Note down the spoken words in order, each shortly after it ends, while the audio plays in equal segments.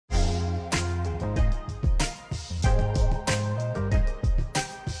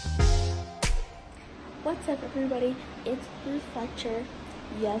What's up, everybody? It's Ruth Fletcher.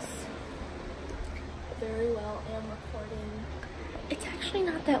 Yes, very well, I am recording. It's actually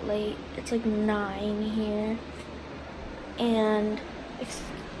not that late. It's like 9 here. And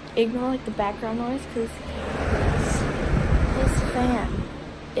ignore like the background noise because this fan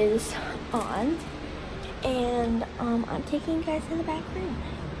is on. And I'm taking you guys to the back room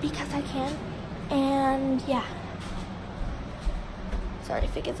because I can. And yeah. Sorry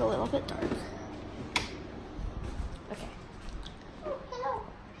if it gets a little bit dark. Okay. Oh, hello.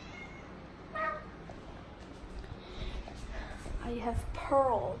 I have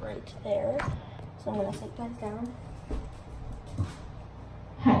Pearl right there. So I'm gonna sit guys down.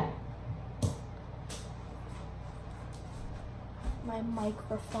 My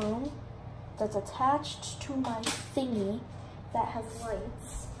microphone that's attached to my thingy that has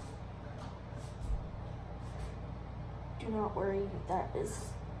lights. Do not worry, that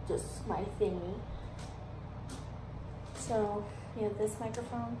is just my thingy. So we have this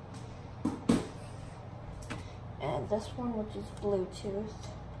microphone and this one, which is Bluetooth.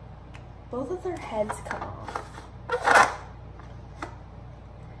 Both of their heads come off,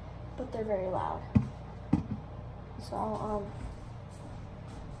 but they're very loud. So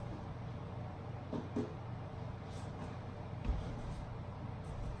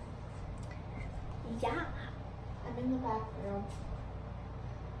yeah, I'm in the back room.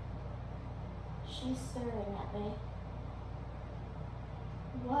 She's staring at me.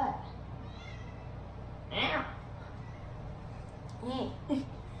 What?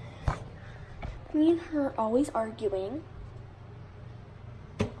 Me and her always arguing.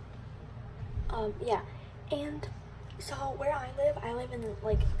 Yeah, and so where I live in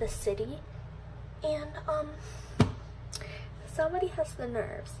like the city, and somebody has the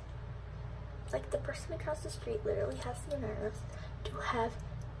nerves. Like the person across the street literally has the nerves to have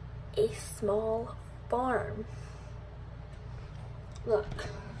a small farm. Look,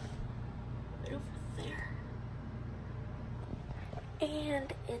 right over there.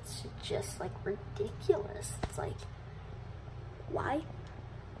 And it's just like ridiculous. It's like, why?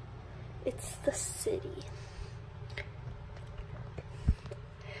 It's the city.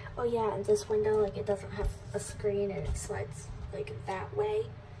 Oh yeah, and this window, like it doesn't have a screen and it slides like that way.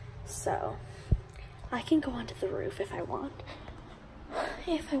 So I can go onto the roof if I want.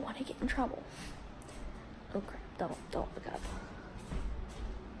 If I want to get in trouble. Oh crap, don't look up.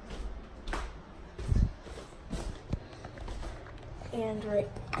 And right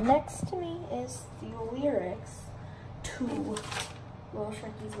next to me is the lyrics to Little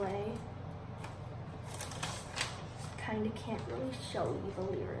Sharky's Way. Kinda can't really show you the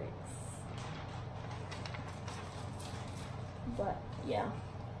lyrics. But yeah.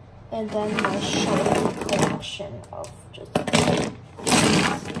 And then my short collection of just because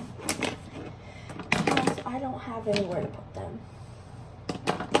I don't have anywhere to put them.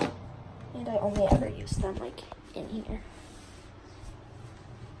 And I only ever use them like in here.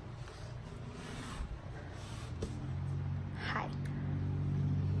 Hi.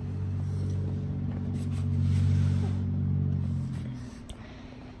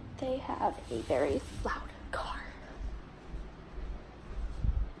 They have a very loud car.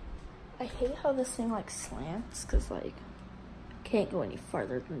 I hate how this thing like slants because like I can't go any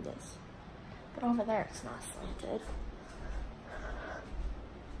farther than this. But over there it's not slanted.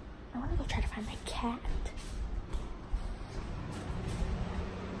 I want to go try to find my cat.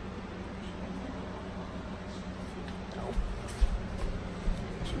 No.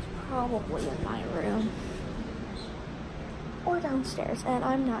 She's probably in my room. Or downstairs. And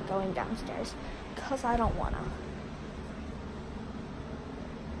I'm not going downstairs because I don't want to.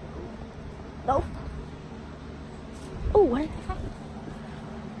 Nope. Oh, what did I find?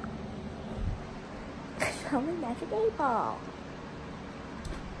 I found my magic 8-ball.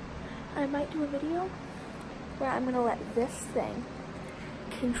 I might do a video where I'm gonna let this thing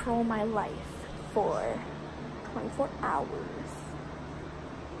control my life for 24 hours.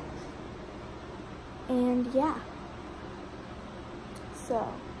 And yeah.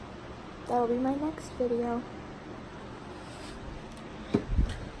 So, that'll be my next video.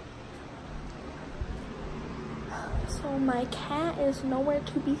 So my cat is nowhere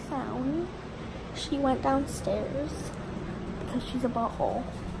to be found. She went downstairs because she's a butthole.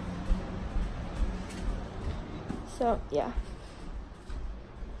 So yeah.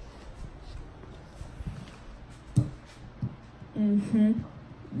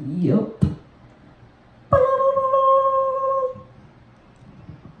 Yup.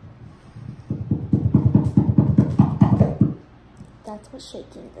 That's what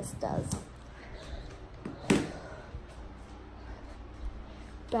shaking this does.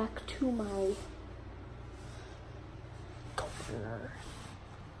 Back to my of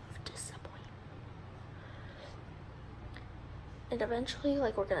disappointment. And eventually,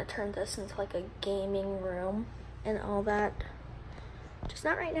 like, we're gonna turn this into like a gaming room and all that. Just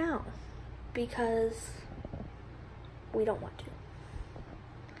not right now, because we don't want to.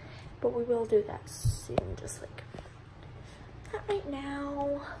 But we will do that soon, just like, not right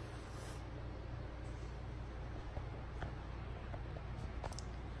now.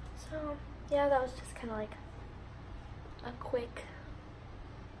 So, yeah, that was just kind of like a quick,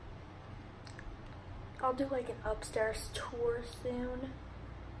 I'll do like an upstairs tour soon,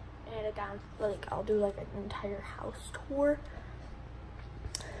 and a down, like, I'll do like an entire house tour.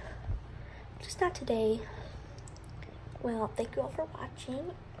 Just not today. Well, thank you all for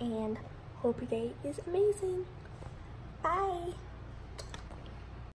watching, and hope your day is amazing. Bye.